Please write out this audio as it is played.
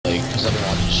been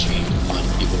watching stream to find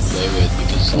people to play with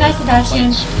because Nice,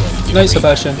 Sebastian. Nice,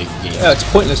 Sebastian. Yeah, it's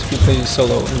pointless if you play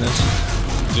solo in this.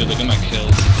 Dude, look at my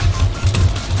kills.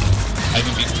 I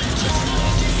haven't beat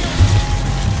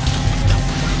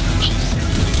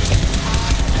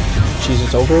Jeez,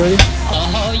 it's over already?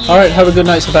 Oh, yeah. Alright, have a good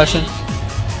night, Sebastian.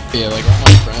 Yeah, like all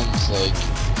my friends, like,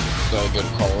 that I go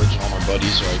to college and all my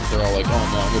buddies are like, they're all like, oh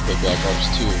no, I'm gonna play Black Ops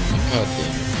 2. I'm like, god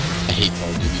damn it. I hate Call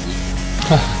of Duty, dude.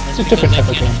 It's a different type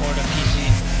of game.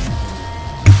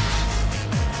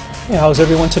 Yeah, how's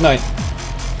everyone tonight?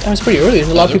 That was pretty early, there's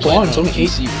a lot of people on, it's only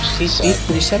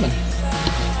 8:47.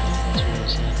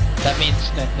 That means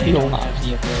that they don't have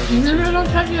the ability No, don't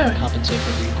touch it. compensate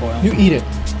for recoil. You eat it.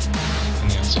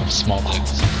 and they also have small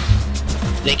dicks.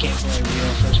 They can't play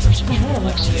real first-person shooter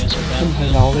like CS or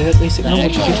Battlefield. No, they at least That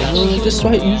acknowledge actually has you. to, This is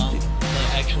right,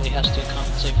 That actually has to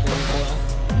compensate for recoil.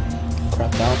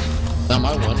 crap out. Now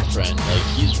my one friend, like,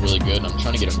 he's really good and I'm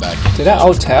trying to get him back. Did that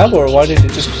out tab or why did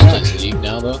it just He's crash? in the league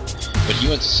now though, but he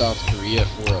went to South Korea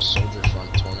for a Soldier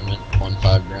Front tournament, won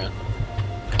 $5 grand.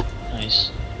 Nice.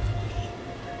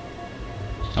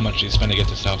 How much do you spend to get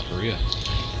to South Korea?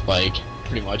 Like,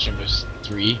 pretty much in just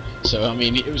 3. So I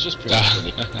mean, it was just pretty much for the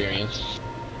experience.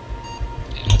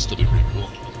 Yeah, that'd still be pretty cool.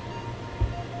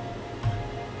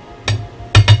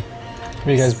 Have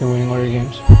you guys been winning all your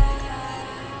games?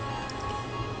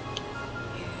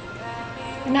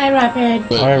 Good night, Rapid.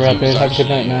 But Alright, he Rapid, was have a good actually,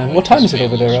 night, man. What time is it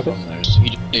over there, his Rapid? family's from there, so he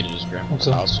stayed at his grandma's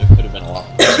Okay. house, so it could have been a lot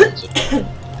more expensive.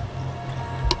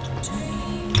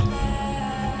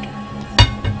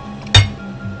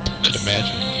 Could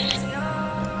imagine.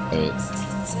 Wait.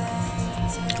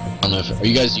 I don't know if, are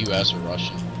you guys US or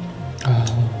Russian?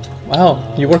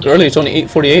 Wow, you work early, it's only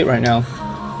 8:48 right now.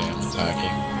 Yeah, I'm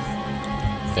attacking.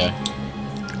 Yeah.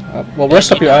 Well,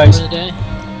 rest up your eyes. For the day? Yeah,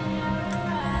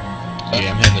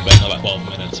 I'm heading to bed in about 12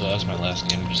 minutes, so that's my last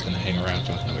game. I'm just gonna hang around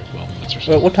for another 12 minutes or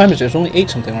so. What time is it? It's only 8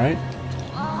 something, right?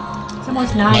 It's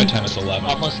almost My 9. time is 11.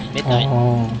 Almost midnight.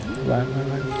 Oh, right,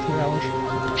 3 hours.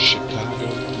 Chicago.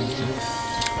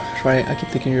 That's right, I keep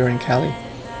thinking you're in Cali.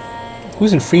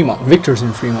 Who's in Fremont? Victor's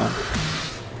in Fremont.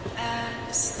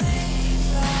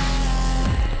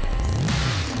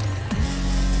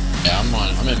 Yeah,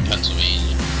 I'm in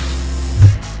Pennsylvania.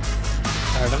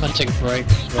 Alright, I'm gonna take a break.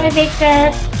 Hi,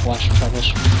 Victor. Watch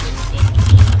Troubles.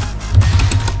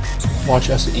 Watch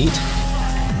us eat.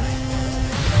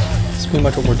 That's pretty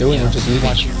much what we're doing, we're just eating.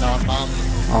 Watch your non-mom.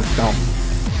 Oh, no.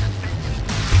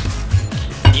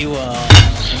 You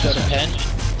go to Penn?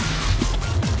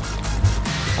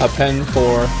 A pen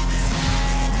for...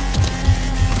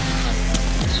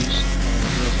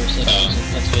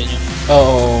 Pennsylvania.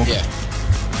 Oh, Yeah.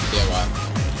 Yeah, wow.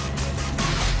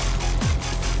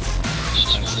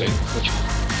 Penn State. Which one?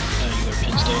 You go to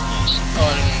Penn State, nice. Oh,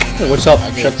 Hey, what's up, I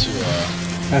go Shep? to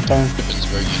have fun.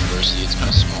 Shippensburg University. It's kind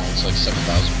of small. It's like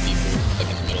 7,000 people, like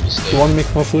in the middle of the state. You want to make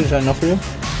more food? Is that enough for you?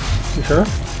 You sure?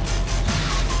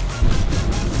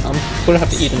 I'm gonna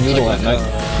have to eat a noodle at night.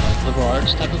 Liberal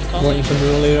arts type of You want to college? eat some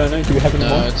noodle later at night? Do you have any No,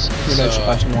 more? it's Maybe I should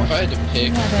buy some more. if I had to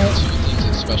pick Yeah, but- 2 things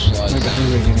that specialize Maybe in I'm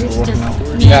really It's working just out.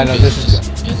 meat. Yeah, no, this is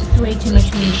good. It's way too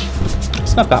much meat.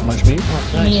 It's not that much meat.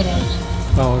 To me, it is.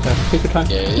 Oh, okay. Take your time.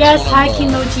 yeah, it's Yes, one hi, of,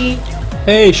 Kimochi.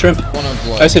 Hey, shrimp. One of,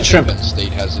 like, I said shrimp. Penn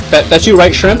State has it. That's you,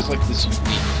 right, shrimp? It's like this unique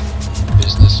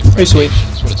business Hey, sweet. accreditation.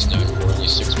 That's what it's known for. Only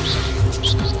 6% of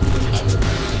universities have it.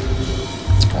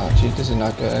 Oh, gee, this is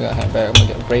not good. I got hit back. I'm gonna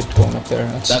get raped going up there.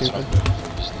 That's That's stupid. what I'm doing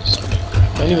for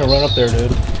business. Don't even run up there,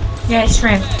 dude. Yeah, it's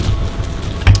shrimp.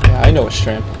 Yeah, I know it's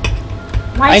shrimp.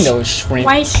 Why I know it's shrimp.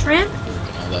 Why shrimp?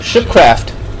 And all that shit.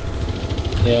 Shipcraft.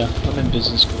 Yeah, I'm in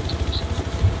business school too. So.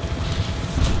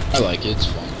 I like it. It's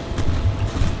fun.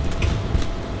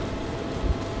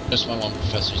 Just my one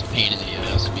professor's a pain in the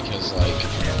ass because, like,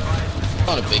 it's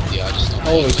not a big deal. I just don't.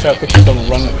 Holy like crap, it. this is gonna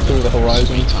run through the horizon.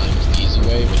 3 times the easy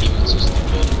way, but he wants us to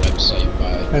build a website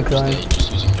by Okay. Thursday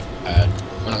just using Notepad.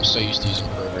 When I'm so used to using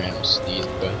programs the easy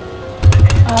way.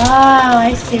 Oh,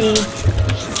 I see.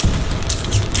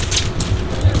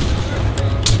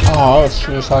 Oh, that's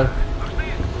suicide.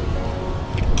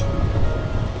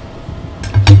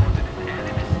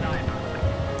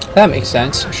 That makes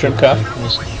sense. Shrimpcraft.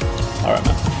 Alright,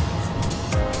 man.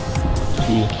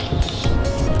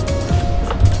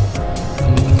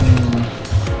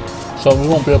 So we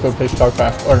won't be able to play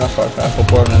StarCraft, or not StarCraft, but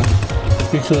Borderlands.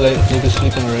 It'll be too late, you'll be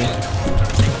sleeping already.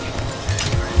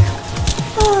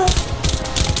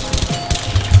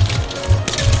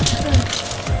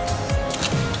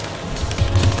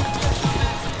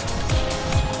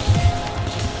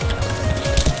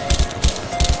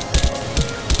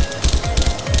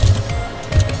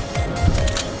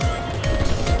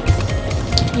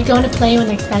 You going to play when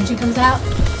the expansion comes out?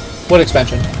 What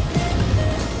expansion?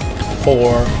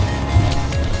 For...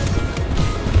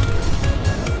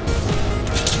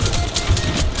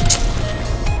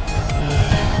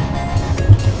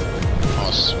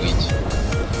 Oh, sweet.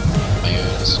 My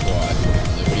own squad.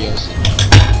 Nobody else.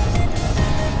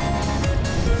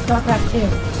 StarCraft 2.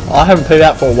 Well, I haven't played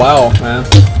that for a while, man.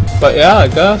 But yeah, I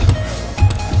guess.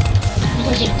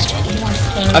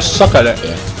 I suck at it.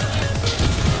 Yeah.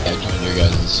 Yeah, join your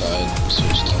guys inside.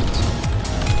 Switch teams.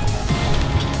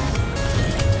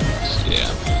 Yeah,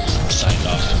 signed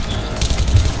off.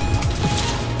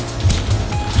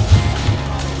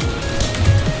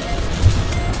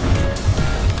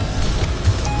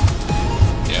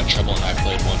 Yeah, Trouble and I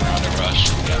played one round of Rush.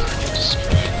 We got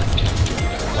destroyed.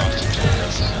 Lost it to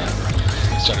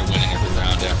us. Started winning every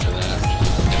round after that.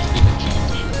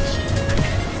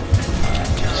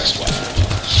 That's why.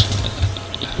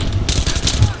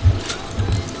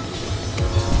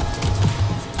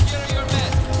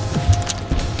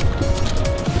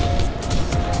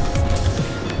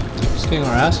 Just getting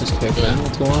our asses kicked, man.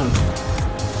 What's going on?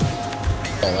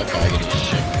 Oh, that guy getting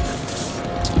shit.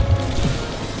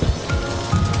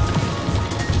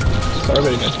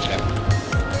 Sorry,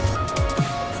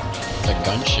 The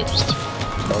gunship's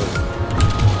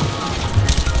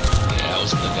Yeah, I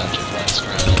was in the dungeon last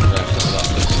round and wrapped up about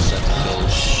 50 cents of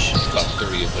kills, about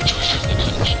 30 of which were from the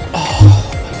gunship.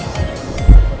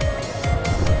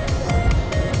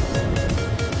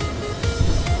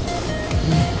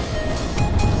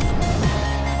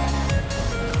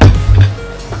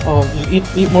 Oh, you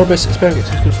eat more basic asparagus.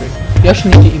 It's good for you. You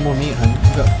actually need to eat more meat, honey.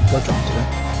 You got blood drawn today.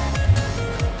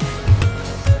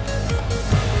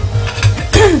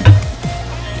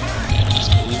 Yeah,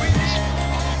 just believe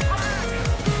it.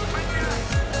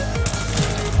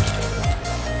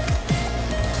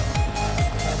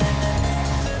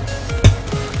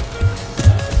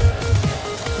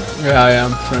 Yeah, I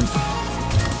am shrimp.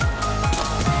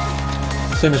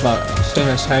 Same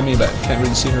as Hammy, but can't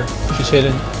really see her. She's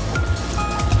hidden.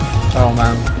 Oh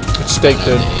man, it's steak,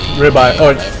 dude. Ribeye,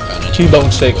 or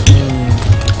T-bone steak.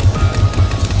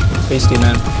 Tasty,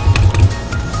 man.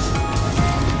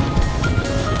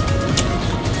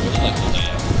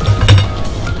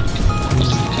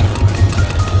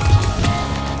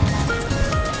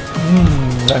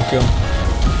 Thank you.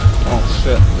 Oh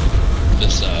shit.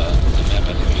 This, the map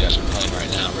I think you guys are playing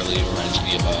right now really reminds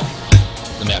me of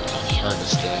the map called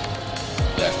Harvest Day.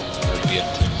 Back for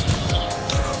BF2.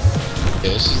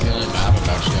 Yeah, this is the only map I've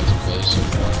actually had to play so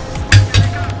far.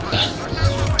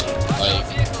 Like,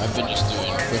 I've been just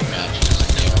doing quick matches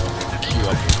and they all queue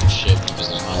up with shit because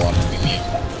there's not a lot of premium.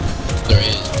 There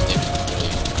is, but they don't really.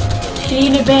 See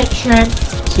you in a bit, Shrimp.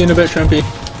 See you in a bit, Shrimpy.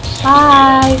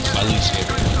 Bye. My least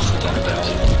favorite is Death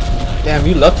Valley. Damn,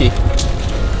 you lucky.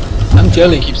 I'm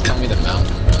jelly. He keeps telling me the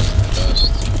mountain runs the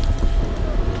best.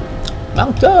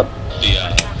 Mount up.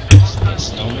 The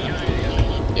snowman.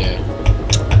 Yeah.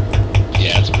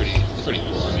 Yeah, it's pretty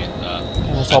cool. I mean,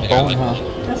 That's all I think I bone, like- huh?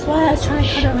 That's why I was trying to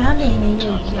cut around it and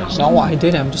you. No, I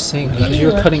did. I'm just saying. Yeah,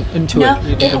 You're you cutting into No, it.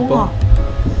 You did it a bone. won't.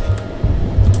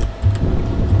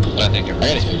 But I think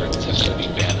everybody's favorite is actually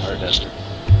being banned hard Esther.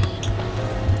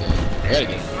 I gotta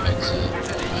get a headset.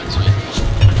 Reminds me.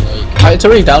 Like, It's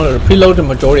already downloaded. Preloaded the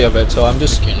majority of it, so I'm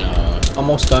just fucking,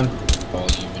 almost done.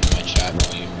 volume in my chat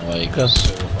volume, like, Yeah.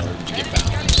 so hard to get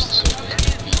balanced so it doesn't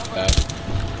get feedback.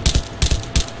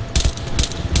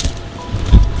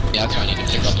 Yeah, that's why I need to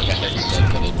pick up like a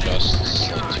headset that adjusts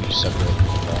like two separate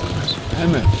volumes.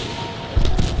 Damn it.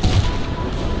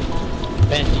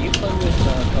 Ben, do you play with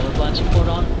colorblind support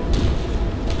on?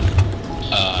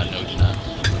 No, do not.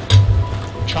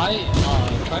 Try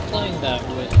playing that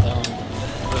with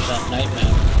that night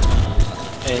map,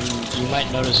 and you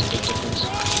might notice a big difference.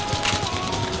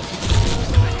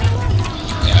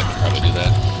 Yeah, I could probably do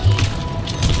that.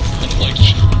 It's like,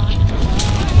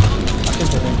 I've been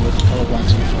playing with colorblind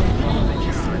support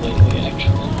lately,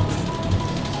 actually.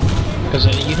 Because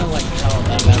you know, like how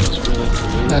that map is really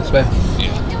blue. That's bad.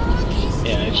 yeah.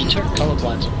 Yeah, if you turn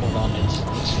colorblind support on, it's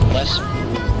less blue.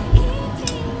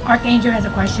 Archangel has a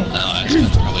question. No, I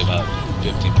spend probably about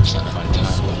 50% of my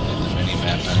time looking at the mini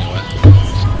map anyway.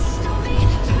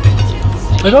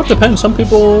 It all depends. Some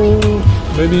people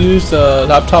maybe use the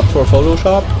laptop for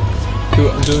Photoshop,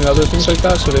 doing other things like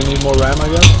that, so they need more RAM, I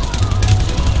guess.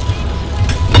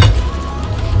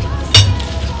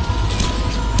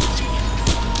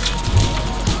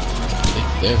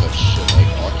 They have a shit like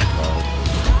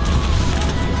Occupied.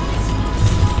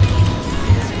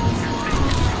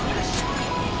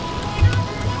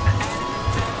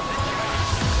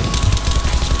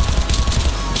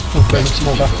 Okay, let's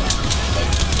move back.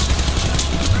 Like,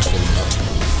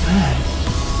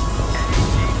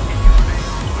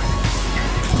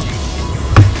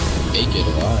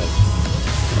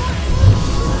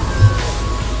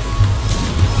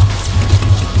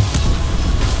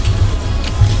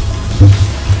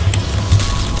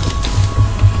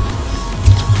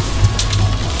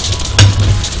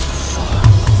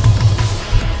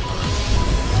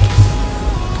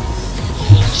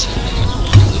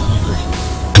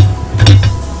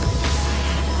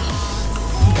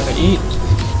 to eat.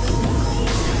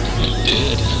 You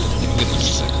did. You're getting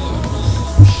sick though.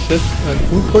 Shit,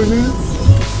 food poisoning?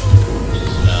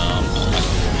 No, I'm not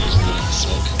getting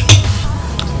sick.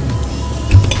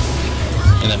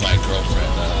 And then my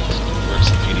girlfriend works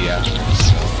in pediatrics,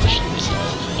 so she's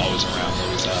always around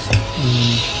those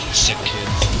sick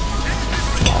kids.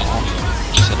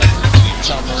 She said like What's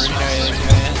up, Marina? How you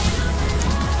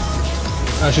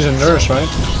doing? She's a nurse, right?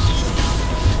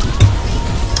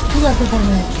 Who got this one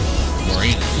there?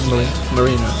 Marina.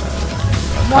 Marina.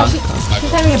 Well, she's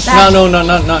having a bad. No,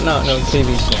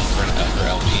 TV. Going for her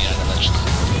LPN and then she's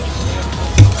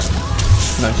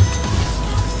Nice.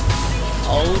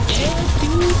 Oh yeah,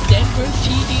 dude, Denver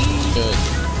TD. Good.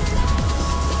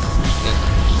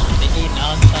 They need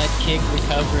onside kick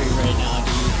recovery right now,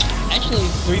 dude. Actually,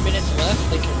 3 minutes left.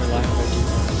 They can rely on their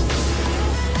defense.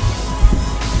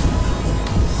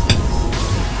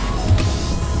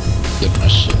 Get my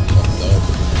shit fucked up.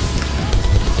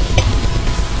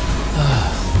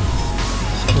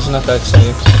 It's not that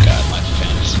exciting. God, my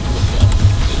fantasy football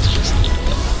is just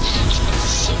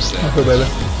so sad. Okay, baby.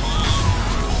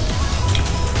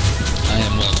 I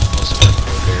am one of the most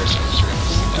hardcore Bears fans you're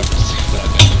ever seen that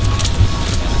I've been.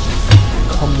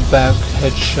 Comeback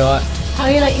headshot. How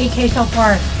do you like AK so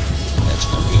far? That's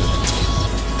no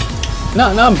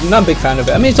good. No, I'm not a big fan of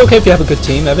it. I mean, it's okay if you have a good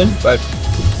team, Evan, but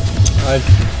I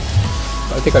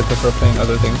think I prefer playing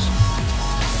other things.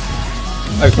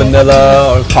 Like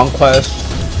Vanilla or Conquest.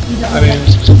 I mean,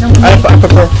 I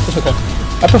prefer, it's okay.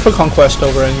 I prefer Conquest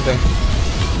over anything.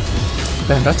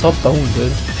 Man, that's all bone,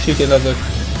 dude. Should get another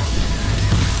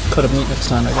cut of meat next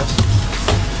time, I guess.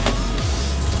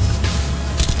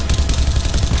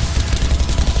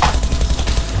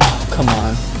 Oh, come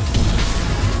on.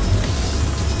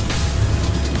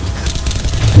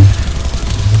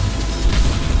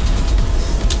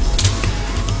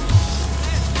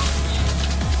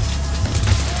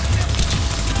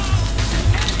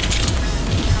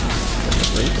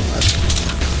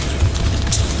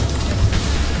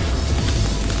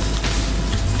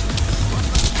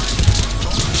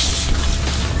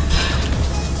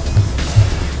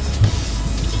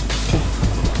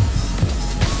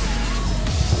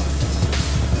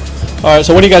 Alright,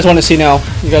 so what do you guys want to see now?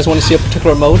 You guys want to see a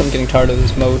particular mode? I'm getting tired of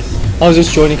this mode. I was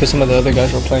just joining because some of the other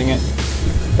guys were playing it.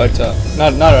 But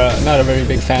not a very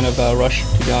big fan of Rush,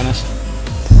 to be honest.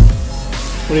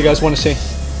 What do you guys want to see?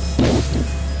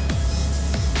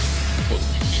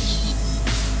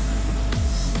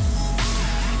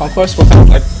 Conquest? What kind?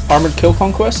 Like Armored Kill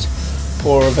Conquest?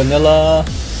 Or Vanilla?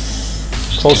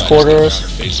 Close Quarters? On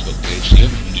your Facebook page, you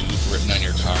have noob written on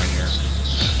your car in your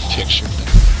picture.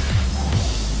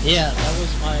 Yeah, that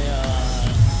was my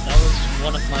that was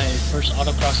one of my first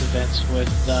autocross events with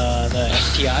the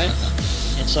STI,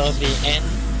 and so the N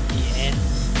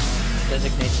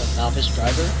designates a novice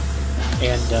driver,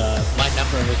 and my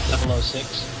number was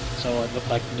 006, so it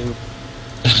looked like noob.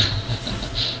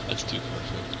 That's too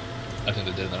perfect. I think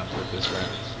they did that on purpose, right?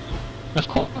 Of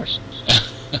course.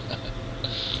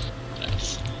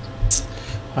 Nice.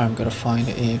 I'm gonna find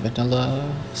a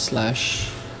Vanilla slash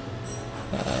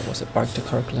was it Bark to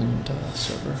Kirkland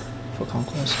server for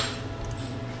Conquest.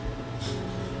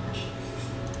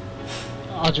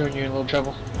 I'll join you in a little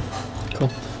trouble. Cool.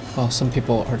 Well, some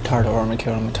people are tired of Armored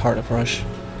Kill, I'm tired of Rush.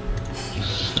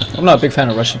 I'm not a big fan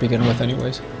of Rush to begin with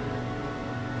anyways.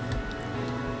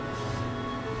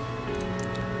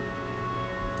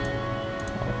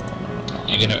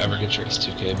 You gonna ever get your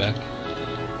S2K back?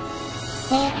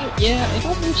 Yeah, if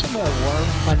I move somewhere warm,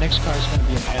 my next car is going to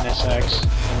be an NSX,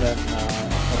 and then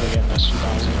probably an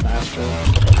S2000 after.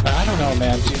 But I don't know,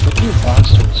 man, dude, the new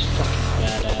Boxster is fucking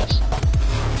badass.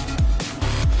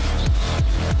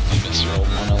 You miss your old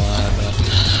one a lot, but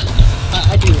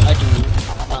I do.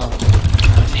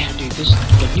 But man, dude, the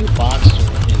new Boxster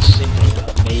is simply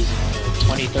amazing. The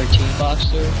 2013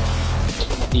 Boxster,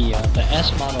 the S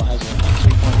model has a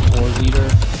 3.4 liter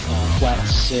flat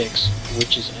 6,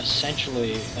 which is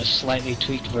essentially a slightly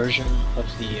tweaked version of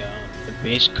the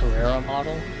base Carrera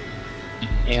model,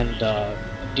 and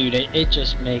dude, it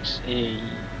just makes a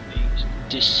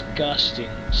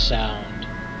disgusting sound.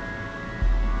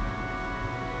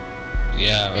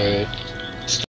 Yeah, Alright. right.